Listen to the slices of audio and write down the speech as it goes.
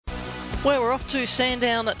Well, we're off to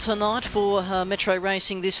Sandown tonight for Metro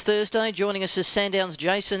Racing this Thursday. Joining us is Sandown's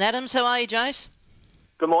Jason Adams. How are you, Jace?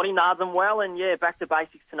 Good morning, Nathan. Well, and back to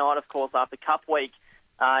basics tonight, of course, after Cup Week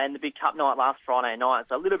and the big Cup night last Friday night.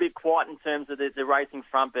 So a little bit quiet in terms of the racing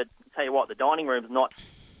front, but I'll tell you what, the dining room's not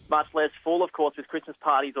much less full, of course, with Christmas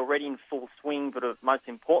parties already in full swing, but most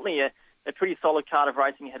importantly, a pretty solid card of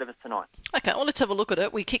racing ahead of us tonight. Okay, well, let's have a look at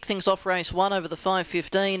it. We kick things off race 1 over the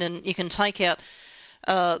 5:15, and you can take out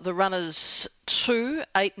the runners 2,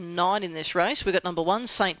 8 and 9 in this race. We've got number 1,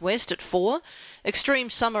 St West at 4, Extreme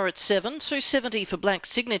Summer at 7, 270 for Black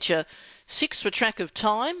Signature, 6 for Track of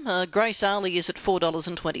Time. Grace Arley is at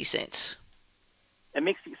 $4.20. A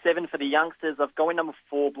mixed 7 for the youngsters. I've got number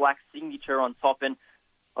 4, Black Signature on top, and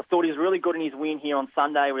I thought he was really good in his win here on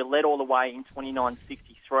Sunday. We led all the way in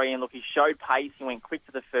 29.63, and look, he showed pace. He went quick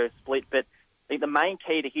to the first split, but I think the main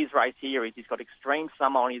key to his race here is he's got Extreme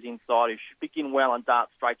Summer on his inside, who should begin well and dart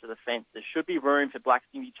straight to the fence. There should be room for Black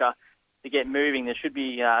Signature to get moving. There should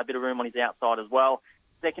be a bit of room on his outside as well.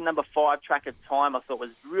 Second, number 5, Track of Time, I thought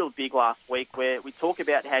was real big last week, where we talk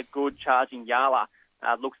about how good Charging Yala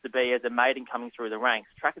looks to be as a maiden coming through the ranks.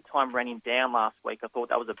 Track of Time ran him down last week. I thought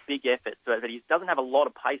that was a big effort. But he doesn't have a lot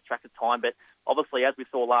of pace, Track of Time, but obviously, as we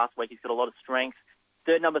saw last week, he's got a lot of strength.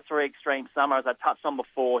 Third, number 3, Extreme Summer, as I touched on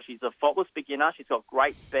before, she's a faultless beginner. She's got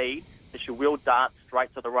great speed, but she will dart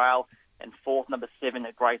straight to the rail. And fourth, number 7,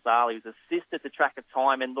 Grace Arley, who's assisted to Track of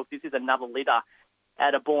Time. And look, this is another litter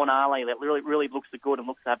out of Born Arley that really looks good and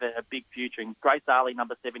looks to have a big future. And Grace Arley,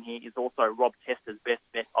 number 7 here, is also Rob Tester's best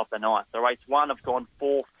bet of the night. So race 1, I've gone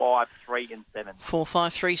 4, 5, 3 and 7. 4,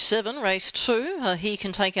 5, 3, 7. Race 2, he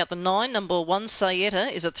can take out the 9. Number 1,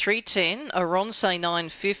 Sayetta, is at 310. Aronse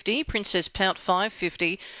 950. Princess Pout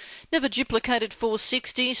 550. Never Duplicated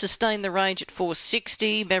 460. Sustain the Rage at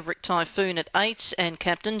 460. Maverick Typhoon at 8. And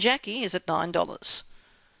Captain Jackie is at $9.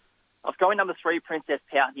 I've got number 3, Princess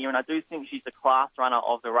Pout here, and I do think she's the class runner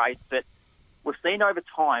of the race, but we've seen over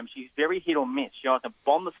time she's very hit or miss. She either can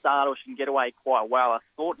bomb the start or she can get away quite well. I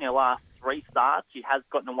thought in her last 3 starts she has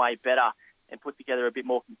gotten away better and put together a bit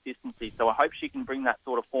more consistency, so I hope she can bring that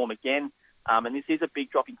sort of form again. And this is a big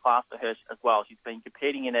drop in class for her as well. She's been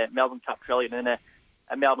competing in a Melbourne Cup Trillion and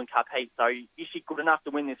a Melbourne Cup Heat, so is she good enough to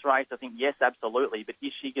win this race? I think yes, absolutely, but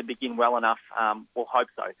is she going to begin well enough? We'll hope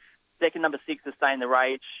so. Second, number 6, Sustain the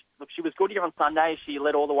Rage. Look, she was good here on Sunday. She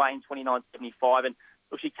led all the way in 29.75, and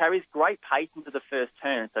look, she carries great pace into the first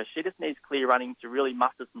turn, so she just needs clear running to really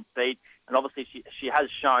muster some speed, and obviously she has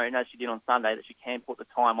shown, as she did on Sunday, that she can put the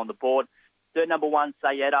time on the board. Third, number 1,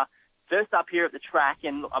 Sayetta. First up here at the track,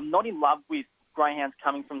 and I'm not in love with greyhounds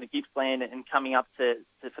coming from the Gippsland and coming up for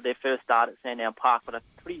their first start at Sandown Park, but I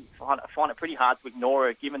find it pretty hard to ignore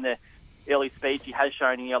her, given the early speed she has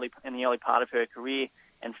shown in the early part of her career.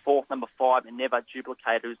 And fourth, number 5, and Never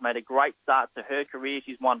Duplicated, who's made a great start to her career.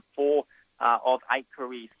 She's won 4 of 8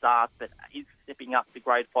 career starts, but is stepping up to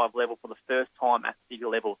grade 5 level for the first time at city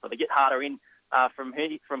level. So they get harder in from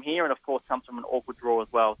here, and of course comes from an awkward draw as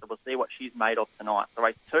well. So we'll see what she's made of tonight. So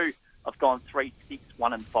race 2, I've gone 3, 6,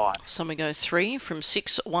 1 and 5. So we go 3 from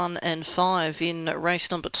 6, 1 and 5 in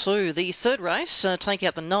race number 2. The third race, take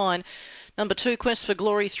out the 9. Number 2, Quest for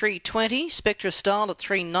Glory, 320. Spectra Style at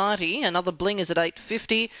 390. Another Blingers at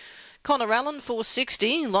 850. Connor Allen,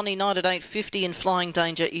 460. Lonnie Knight at 850. And Flying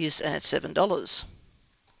Danger is at $7.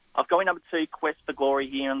 I've got number 2, Quest for Glory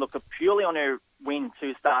here. And look, purely on her win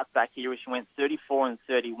 2 starts back here, where she went 34 and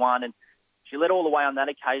 31. And she led all the way on that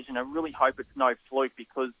occasion. I really hope it's no fluke,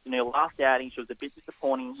 because in her last outing, she was a bit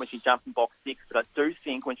disappointing when she jumped in box 6. But I do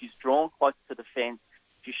think when she's drawn closer to the fence,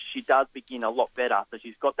 she does begin a lot better. So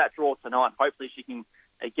she's got that draw tonight. Hopefully she can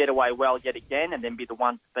get away well yet again and then be the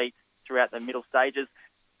one to beat throughout the middle stages.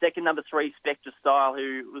 Second, number 3, Spectra Style,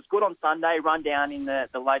 who was good on Sunday, run down in the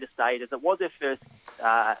later stages. It was her first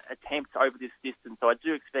attempt over this distance, so I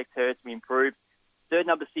do expect her to improve. Third,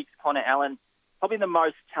 number 6, Connor Allen, probably the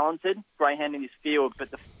most talented greyhound in this field,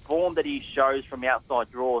 but the form that he shows from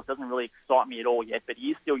outside draws doesn't really excite me at all yet, but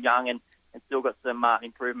he is still young and still got some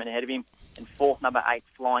improvement ahead of him. And fourth, number 8,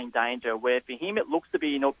 Flying Danger, where for him it looks to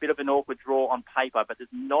be a bit of an awkward draw on paper, but there's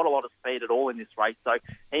not a lot of speed at all in this race, so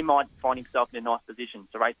he might find himself in a nice position.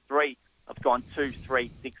 So race 3, I've gone 2,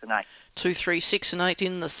 3, 6 and 8. 2, 3, 6 and 8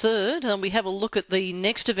 in the third. We have a look at the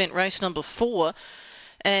next event, race number 4.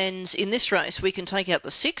 And in this race, we can take out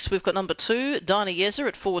the 6. We've got number 2, Dinah Yezer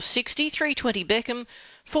at 460, 320 Beckham,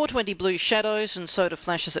 420 Blue Shadows, and Soda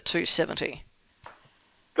Flashes at 270.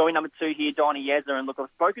 Going number 2 here, Dinah Yezer, and look, I've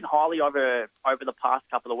spoken highly over the past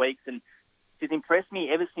couple of weeks, and she's impressed me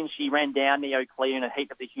ever since she ran down Neo Clear in a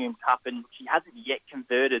heat of the Hume Cup, and she hasn't yet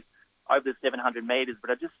converted over the 700 metres,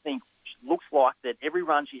 but I just think looks like that every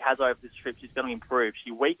run she has over this trip, she's going to improve.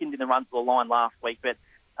 She weakened in the run to the line last week, but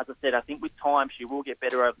as I said, I think with time she will get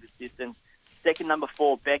better over this distance. Second, number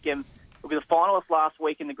 4, Beckham. Will be the finalist last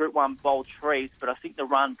week in the Group 1 Bold Trees, but I think the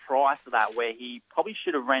run prior to that, where he probably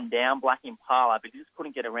should have ran down Black Impala, but he just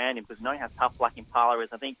couldn't get around him because you know how tough Black Impala is.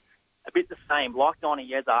 I think a bit the same. Like Donny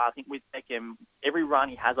Yezza, I think with Beckham, every run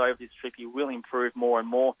he has over this trip, he will improve more and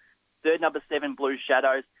more. Third, number 7, Blue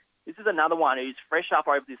Shadows. This is another one who's fresh up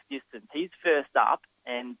over this distance. He's first up,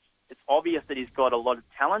 and it's obvious that he's got a lot of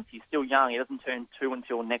talent. He's still young. He doesn't turn 2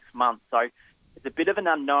 until next month, so it's a bit of an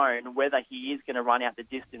unknown whether he is going to run out the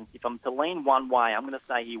distance. If I'm to lean one way, I'm going to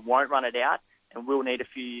say he won't run it out, and will need a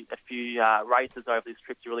few races over this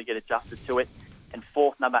trip to really get adjusted to it. And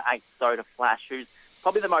fourth, number 8, Soda Flash, who's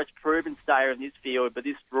probably the most proven stayer in this field, but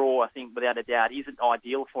this draw, I think, without a doubt, isn't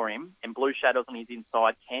ideal for him. And Blue Shadows on his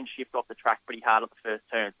inside can shift off the track pretty hard at the first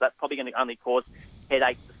turn. So that's probably going to only cause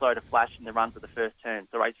headaches to Soda Flash in the runs of the first turn.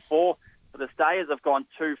 So race 4 for the stayers have gone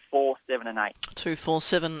 2, 4, 7 and 8. 2, 4,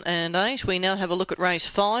 7 and 8. We now have a look at race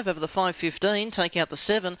 5 over the 5:15. Take out the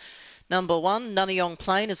 7. Number 1, Nunnyong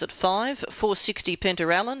Plain is at 5. 460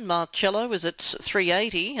 Pentarallen. Marcello is at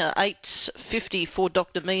 380. 850 for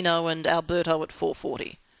Dr. Mino and Alberto at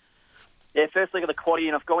 440. Yeah, first leg of the quaddie,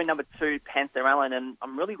 and I've got in number 2, Panther Allen, and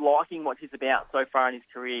I'm really liking what he's about so far in his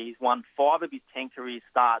career. He's won 5 of his 10 career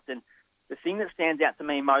starts, and the thing that stands out to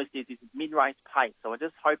me most is his mid-race pace. So I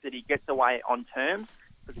just hope that he gets away on terms,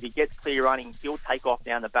 because if he gets clear running, he'll take off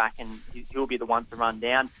down the back, and he'll be the one to run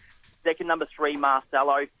down. Second, number 3,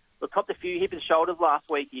 Marcello. Look, copped a few hip and shoulders last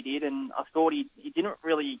week, he did, and I thought he didn't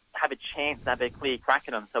really have a chance to have a clear crack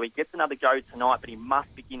at him. So he gets another go tonight, but he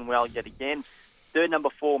must begin well yet again. Third, number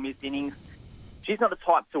 4, Miss Innings. She's not the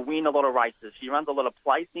type to win a lot of races. She runs a lot of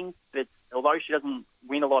placings, but although she doesn't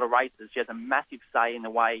win a lot of races, she has a massive say in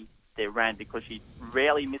the way they're ran, because she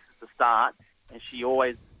rarely misses the start, and she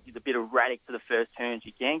always is a bit erratic to the first turn.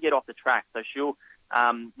 She can get off the track, so she'll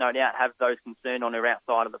no doubt have those concerned on her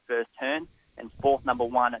outside of the first turn. And fourth, number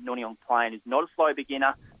 1 at Nunnyong Plain, is not a slow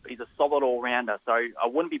beginner, but he's a solid all-rounder. So I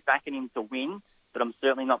wouldn't be backing him to win, but I'm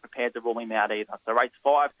certainly not prepared to rule him out either. So race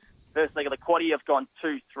 5, first leg of the quaddie, I've gone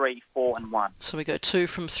 2, 3, 4 and 1. So we go 2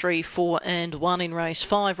 from 3, 4 and 1 in race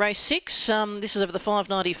 5. Race 6, this is over the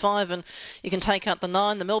 5.95, and you can take out the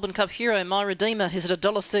 9. The Melbourne Cup hero, My Redeemer, is at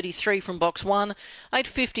 $1.33 from box 1.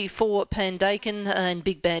 8.50 for Pandakin, and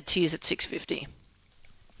Big Bad Tears at 6.50.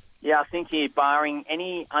 Yeah, I think here, barring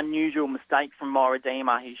any unusual mistake from My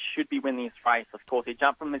Redeemer, he should be winning this race. Of course, he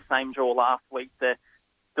jumped from the same draw last week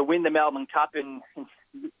to win the Melbourne Cup, and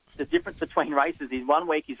the difference between races is 1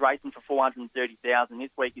 week he's racing for 430,000.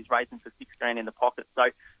 This week he's racing for $6,000 in the pocket. So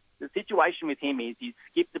the situation with him is he's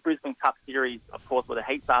skipped the Brisbane Cup Series, of course, where the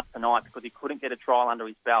heat starts tonight, because he couldn't get a trial under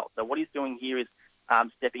his belt. So what he's doing here is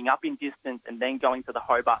stepping up in distance and then going to the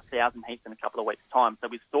Hobart 1,000 heats in a couple of weeks' time. So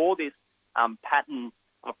we saw this pattern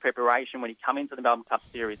of preparation when he came into the Melbourne Cup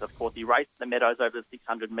Series. Of course, he raced the Meadows over the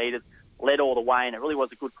 600 metres, led all the way, and it really was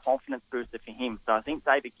a good confidence booster for him. So I think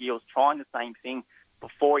David Gill's trying the same thing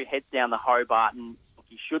before he heads down the Hobart, and look,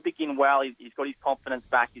 he should begin well. He's got his confidence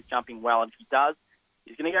back. He's jumping well, and if he does,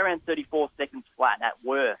 he's going to go around 34 seconds flat at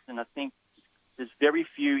worst, and I think there's very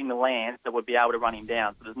few in the land that would be able to run him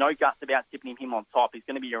down. So there's no guts about tipping him on top. He's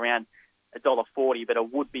going to be around $1.40, but I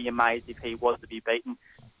would be amazed if he was to be beaten.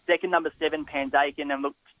 Second, number 7, Pandakin, and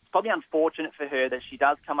look, it's probably unfortunate for her that she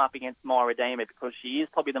does come up against My Redeemer, because she is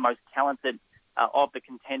probably the most talented of the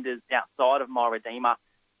contenders outside of My Redeemer.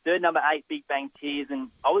 Third, number 8, Big Bang Tears, and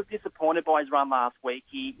I was disappointed by his run last week.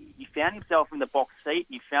 He found himself in the box seat,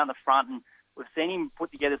 he found the front, and we've seen him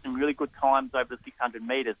put together some really good times over the 600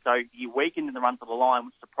 metres. So he weakened in the run to the line,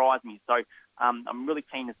 which surprised me. So I'm really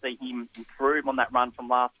keen to see him improve on that run from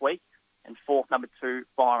last week. And fourth, number 2,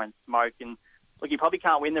 Fire and Smoke. And look, he probably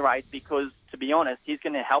can't win the race because, to be honest, he's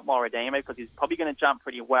going to help My Redeemer, because he's probably going to jump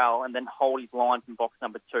pretty well and then hold his line from box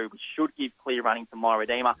number 2, which should give clear running to My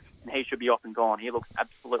Redeemer, and he should be off and gone. He looks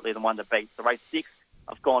absolutely the one to beat. So race 6,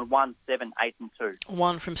 I've gone 1, 7, 8 and 2.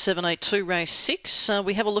 1 from 7, 8, 2, race 6.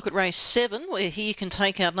 We have a look at race 7, where here you can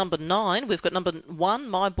take out number 9. We've got number 1,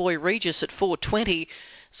 My Boy Regis, at 4.20.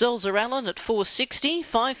 Zelza Allen at 4.60,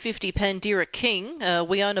 5.50 Pandira King.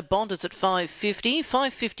 We Own a Bond is at 5.50,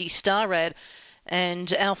 5.50 Starrad,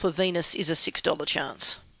 and Alpha Venus is a $6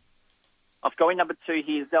 chance. I've got in number 2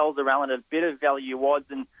 here, Zelza Allen, a bit of value odds.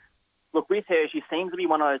 And look, with her, she seems to be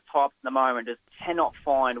one of those types at the moment, just cannot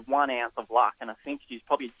find 1 ounce of luck. And I think she's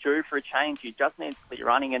probably due for a change. She just needs clear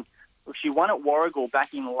running. And look, she won at Warragul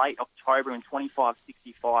back in late October in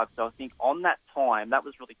 25.65. So I think on that time, that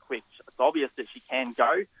was really quick. It's obvious that she can go.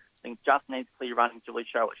 I think just needs clear running to really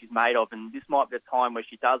show what she's made of. And this might be a time where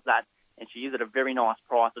she does that and she is at a very nice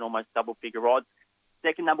price at almost double-figure odds.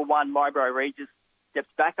 Second, number 1, Mowbray Regis, steps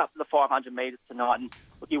back up to the 500 metres tonight. And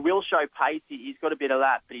look, he will show pace. He's got a bit of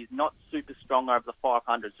that, but he's not super strong over the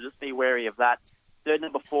 500, so just be wary of that. Third,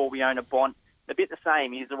 number 4, We Own a Bond. A bit the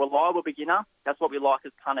same. He's a reliable beginner. That's what we like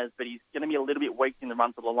as punters, but he's going to be a little bit weak in the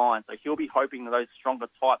run to the line. So he'll be hoping that those stronger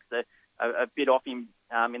types are a bit off him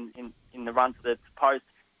in the run to the post.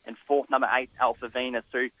 And fourth, number 8, Alpha Venus,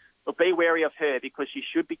 who, look, be wary of her because she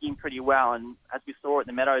should begin pretty well. And as we saw at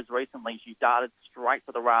the Meadows recently, she darted straight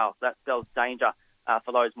for the rail. So that spells danger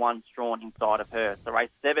for those ones drawn inside of her. So race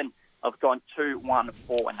 7, I've gone 2, 1,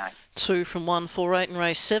 4 and 8. 2 from 1, 4, 8 in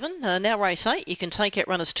race 7. Now race 8, you can take out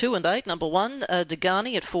runners 2 and 8. Number 1,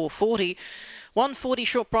 Degani at 4.40. 140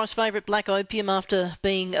 short price favourite Black Opium after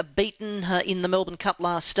being beaten in the Melbourne Cup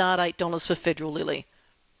last start. $8 for Federal Lily.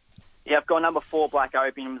 Yeah, I've got number 4, Black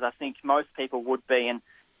Opiums. I think most people would be. And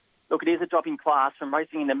look, it is a drop in class from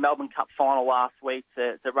racing in the Melbourne Cup final last week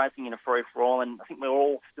to racing in a free-for-all. And I think we're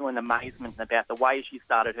all still in amazement about the way she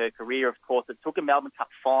started her career. Of course, it took a Melbourne Cup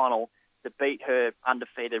final to beat her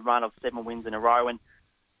undefeated run of 7 wins in a row. And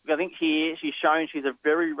I think here she's shown she's a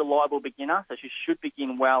very reliable beginner, so she should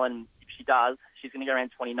begin well. And if she does, she's going to go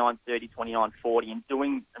around 29.30, 29.40,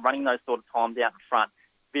 and running those sort of times out in front.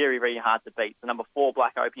 Very, very hard to beat. So number 4,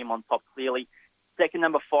 Black Opium on top clearly. Second,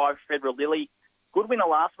 number 5, Federal Lily. Good winner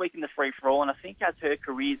last week in the free-for-all, and I think as her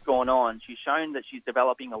career's gone on, she's shown that she's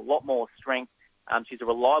developing a lot more strength. She's a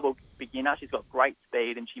reliable beginner. She's got great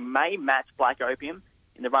speed, and she may match Black Opium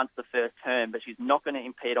in the run to the first turn, but she's not going to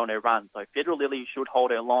impede on her run. So Federal Lily should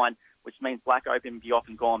hold her line, which means Black Opium be off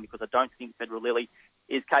and gone because I don't think Federal Lily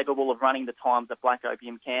is capable of running the times that Black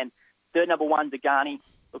Opium can. Third, number 1, Degani.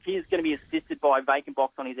 Look, he's going to be assisted by Vacant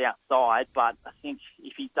Box on his outside, but I think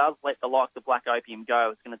if he does let the likes of Black Opium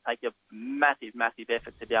go, it's going to take a massive, massive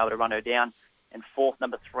effort to be able to run her down. And fourth,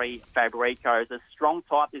 number 3, Fabrico. He's a strong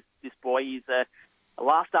type, this boy. He's a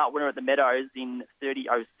last start winner at the Meadows in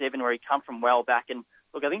 30.07, where he come from well back. And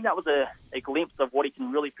look, I think that was a glimpse of what he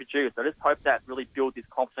can really produce. I just hope that really builds his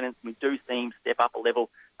confidence, and we do see him step up a level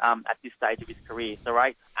at this stage of his career. So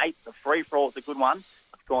race 8, the free-for-all is a good one.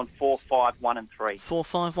 Gone 4, 5, 1 and 3. 4,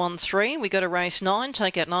 5, 1, 3. We go to race 9.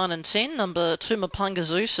 Take out 9 and 10. Number 2, Mapunga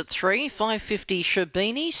Zeus at 3. 5.50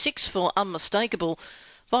 Sherbini. 6 for Unmistakable.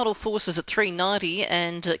 Vital Forces at 3.90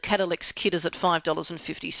 and Cadillac's Kid is at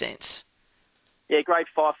 $5.50. Yeah, grade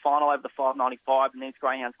 5 final over the 5.95, and these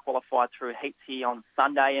greyhounds qualified through heats here on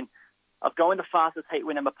Sunday. And I've gone the fastest heat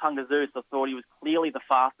winner, Mapunga Zeus. I thought he was clearly the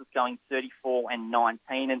fastest, going 34 and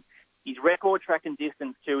 19. And his record track and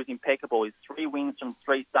distance, too, is impeccable. He's 3 wins from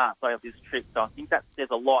 3 starts over this trip, so I think that says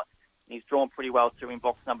a lot. And he's drawn pretty well, too, in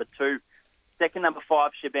box number 2. Second, number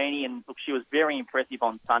 5, Shabini, and look, she was very impressive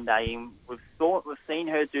on Sunday. And we've seen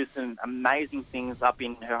her do some amazing things up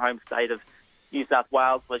in her home state of New South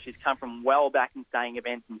Wales, where she's come from well back in staying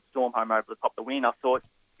events and storm home over the top to win. I thought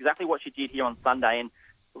exactly what she did here on Sunday. And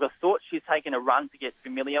look, I thought she's taken a run to get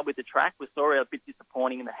familiar with the track. We saw her a bit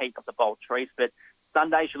disappointing in the heat of the Bold Trees, but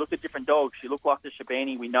Sunday, she looked a different dog. She looked like the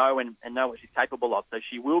Shabini we know and know what she's capable of. So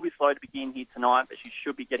she will be slow to begin here tonight, but she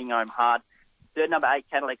should be getting home hard. Third, number 8,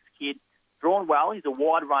 Cadillac's Kid. Drawn well. He's a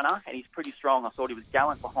wide runner, and he's pretty strong. I thought he was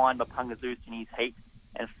gallant behind Mapunga Zeus in his heat.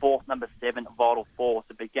 And fourth, number 7, Vital Force.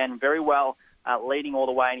 It began very well, leading all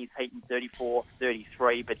the way in his heat in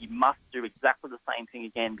 34.33, but he must do exactly the same thing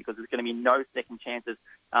again because there's going to be no second chances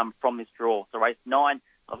from this draw. So race 9,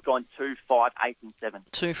 I've gone 2, 5, 8 and 7.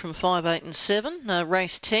 2 from 5, 8 and 7.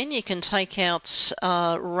 Race 10, you can take out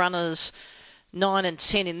runners 9 and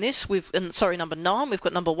 10 in this. Number 9, we've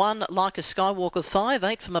got number 1, Like a Skywalker 5,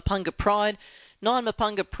 8 for Mapunga Pride, 9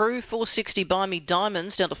 Mapunga Prue, 4.60 Buy Me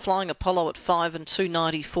Diamonds, down to Flying Apollo at 5 and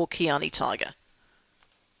 2.90 for Kiani Tiger.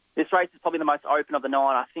 This race is probably the most open of the 9.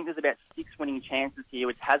 I think there's about 6 winning chances here,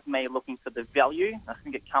 which has me looking for the value. I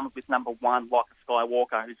think it comes with number 1, Like a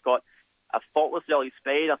Skywalker, who's got a faultless early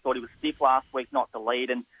speed. I thought he was stiff last week not to lead.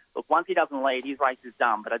 And look, once he doesn't lead, his race is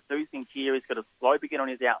done. But I do think here he's got a slow begin on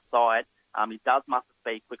his outside. He does muster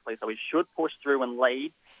speed quickly, so he should push through and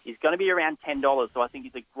lead. He's going to be around $10, so I think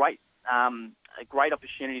it's a great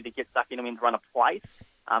opportunity to get stuck into him to run a place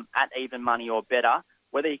at even money or better.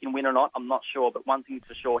 Whether he can win or not, I'm not sure, but one thing's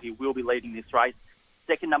for sure, he will be leading this race.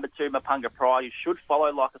 Second, number 2, Mapunga Pride, who should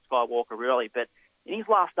follow Like a Skywalker really, but in his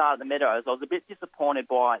last start at the Meadows, I was a bit disappointed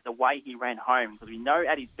by the way he ran home because we know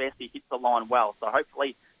at his best he hits the line well. So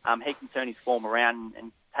hopefully he can turn his form around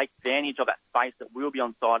and take advantage of that space that will be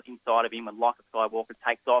inside of him when Like a Skywalker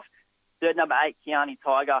takes off. Third, number 8, Kiani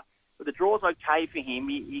Tiger. But the draw's okay for him.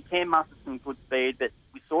 He can muster some good speed, but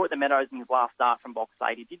we saw at the Meadows in his last start from box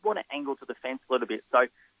 8. He did want to angle to the fence a little bit. So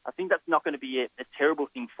I think that's not going to be a terrible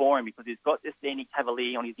thing for him because he's got this Danny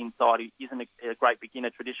Cavalier on his inside who isn't a great beginner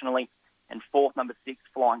traditionally. And fourth, number 6,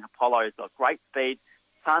 Flying Apollo, has got great speed.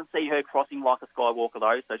 Can't see her crossing like a Skywalker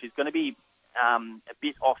though, so she's going to be a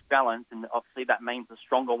bit off balance, and obviously that means the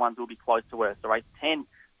stronger ones will be close to her. So race 10,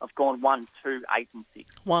 I've gone 1, 2, 8 and 6.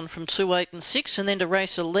 1 from 2, 8 and 6, and then to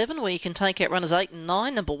race 11 where you can take out runners 8 and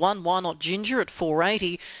 9. Number 1, Why Not Ginger at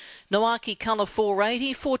 480. Noaki Colour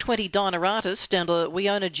 480, 420 Dinaratus down to We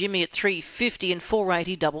Own a Jimmy at 350 and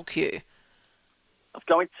 480 Double Q. I've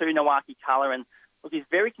gone with 2, Noaki Colour, and look, he's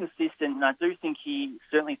very consistent, and I do think he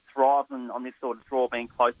certainly thrives on this sort of draw, being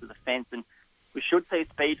close to the fence. And we should see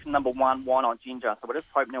speed from number 1, Why Not Ginger. So we'll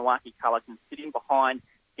just hope Noaki Colour can sit in behind,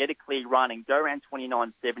 get a clear run, and go around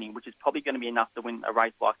 29.70, which is probably going to be enough to win a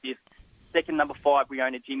race like this. Second, number 5, We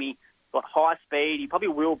Own a Jimmy. Got high speed. He probably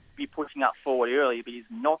will be pushing up forward early, but he's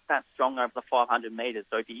not that strong over the 500 metres.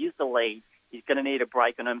 So if he is the lead, he's going to need a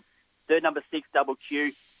break on him. Third, number 6, Double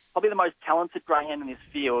Q. Probably the most talented greyhound in this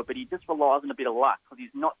field, but he just relies on a bit of luck because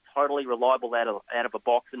he's not totally reliable out of a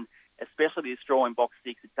box, and especially this draw in box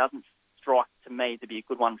 6, it doesn't strike to me to be a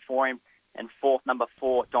good one for him. And fourth, number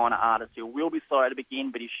 4, Dinah Artist, who will be slow to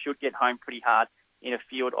begin, but he should get home pretty hard in a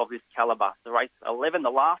field of this calibre. So race 11, the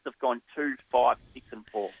last, have gone 2, 5, 6 and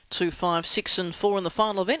 4. 2, 5, 6 and 4 in the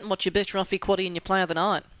final event. And what's your best roughie quaddie in your play of the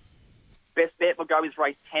night? Best bet will go is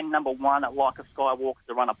race 10, number 1, at Like a Skywalker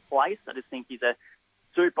to run a place. I just think he's a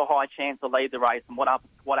super high chance to lead the race, and what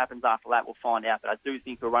happens after that we'll find out. But I do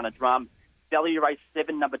think he'll run a drum. Value race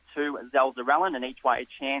 7, number 2, Zalzarellen, and each way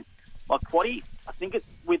a chance. My quaddie, I think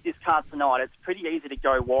with this card tonight, it's pretty easy to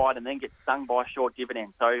go wide and then get stung by a short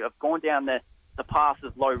dividend. So I've gone down the path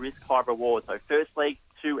of low risk, high reward. So first leg,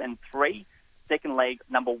 2 and 3. Second leg,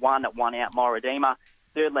 number 1 at 1 out, Moradima.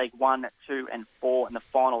 Third leg, 1, 2 and 4. And the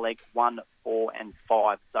final leg, 1, 4 and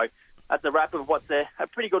 5. So that's a wrap of what's a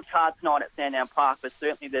pretty good card tonight at Sandown Park, but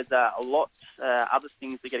certainly there's a lot other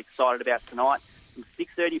things to get excited about tonight. From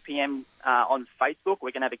 6:30pm on Facebook,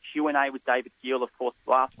 we're going to have a Q&A with David Gill, of course,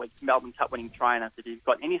 last week's Melbourne Cup winning trainer. So if you've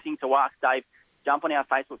got anything to ask Dave, jump on our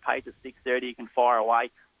Facebook page at 6:30. You can fire away.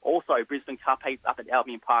 Also, Brisbane Cup heats up at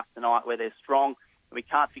Albion Park tonight where they're strong. And we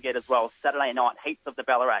can't forget as well, Saturday night, heats of the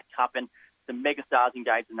Ballarat Cup, and some mega stars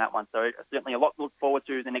engaged in that one. So certainly a lot to look forward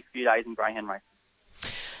to the next few days in greyhound racing.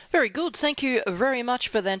 Very good. Thank you very much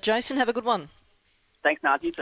for that, Jason. Have a good one. Thanks, Nard. You too.